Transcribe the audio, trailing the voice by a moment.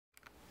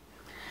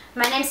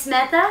My name's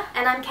Samantha.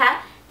 And I'm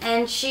Kat.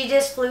 And she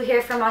just flew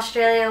here from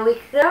Australia a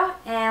week ago,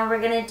 and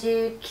we're gonna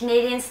do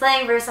Canadian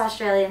slang versus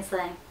Australian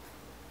slang.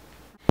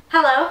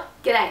 Hello.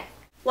 G'day.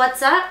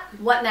 What's up?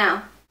 What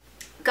now?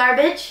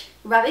 Garbage.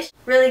 Rubbish.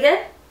 Really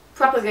good.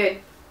 Proper good.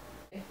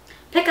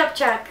 Pickup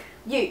truck.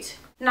 Ute.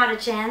 Not a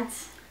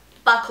chance.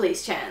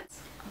 Buckley's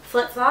chance.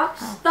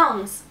 Flip-flops.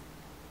 Thongs.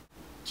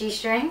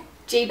 G-string.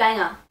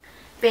 G-banger.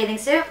 Bathing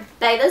suit.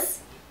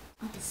 Bathers.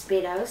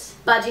 Speedos.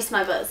 Budgie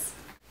smugglers.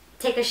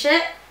 Take a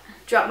shit.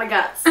 Drop my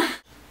guts.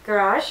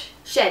 Garage.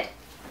 Shed.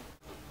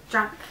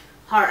 Drunk.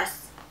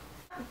 Horace.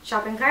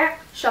 Shopping cart.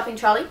 Shopping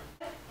trolley.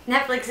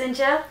 Netflix and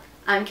chill.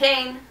 I'm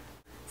keen.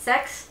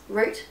 Sex.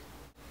 Root.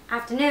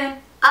 Afternoon.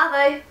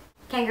 Arvo.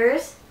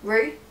 Kangaroos.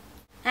 Roo.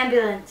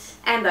 Ambulance.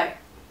 Ambo.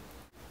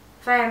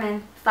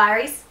 Fireman.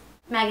 Fireys.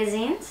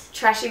 Magazines.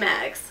 Trashy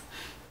mags.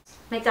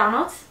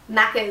 McDonald's.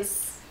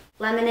 Maccas.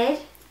 Lemonade.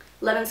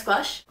 Lemon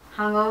squash.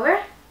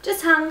 Hungover.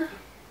 Just hung.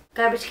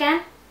 Garbage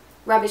can.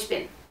 Rubbish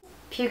bin.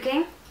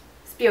 Puking.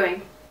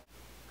 Spewing.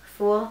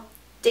 Fool.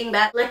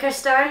 Dingbat. Liquor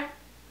store.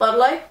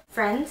 Bottle-o.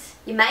 Friends.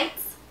 Your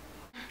mates.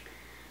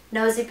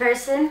 Nosy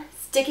person.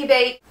 Sticky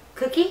beat.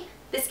 Cookie.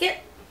 Biscuit.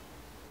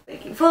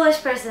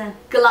 Foolish person.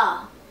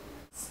 Galah.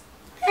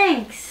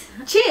 Thanks.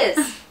 Cheers.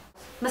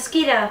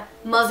 Mosquito.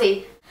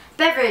 Mozzie.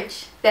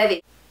 Beverage.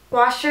 Bevy.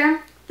 Washroom.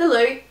 The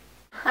loo.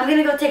 I'm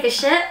gonna go take a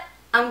shit.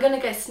 I'm gonna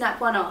go snap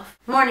one off.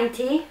 Morning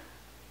tea.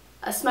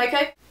 A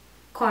smoko.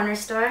 Corner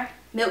store.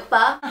 Milk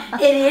bar.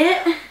 Idiot.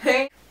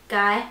 Hoon.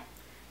 Guy.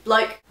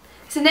 Bloke.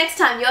 So next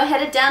time you're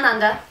headed down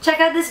under, Check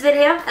out this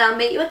video. and I'll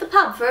meet you at the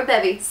pub for a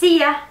bevy. See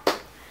ya.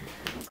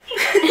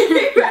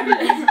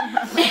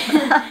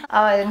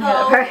 Oh, I didn't hear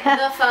that part. Hold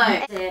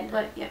the phone.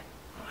 But, yeah.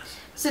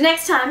 So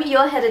next time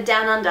you're headed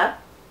down under,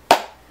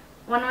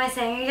 What am I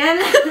saying again?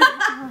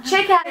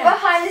 check out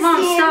Behind the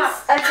Mom, scenes.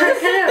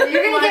 stop.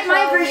 You're gonna get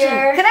my version.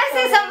 Can I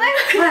say something?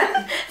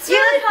 What?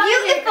 You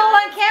can go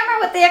on camera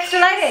with the extra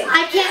lighting.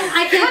 I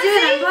can't do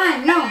it. I'm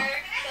blind. No.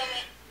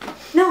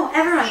 No,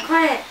 everyone,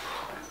 quiet.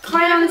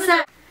 Quiet on the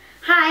set.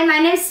 Hi, my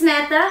name's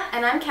Samantha,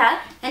 and I'm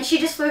Kat. and she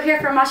just flew here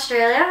from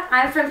Australia.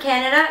 I'm from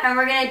Canada, and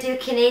we're gonna do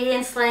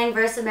Canadian slang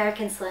versus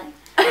American slang.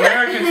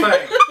 American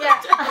slang.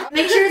 Yeah.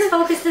 Make sure it's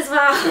focused as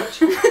well.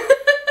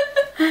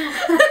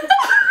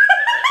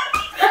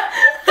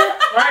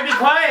 Alright, be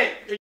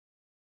quiet.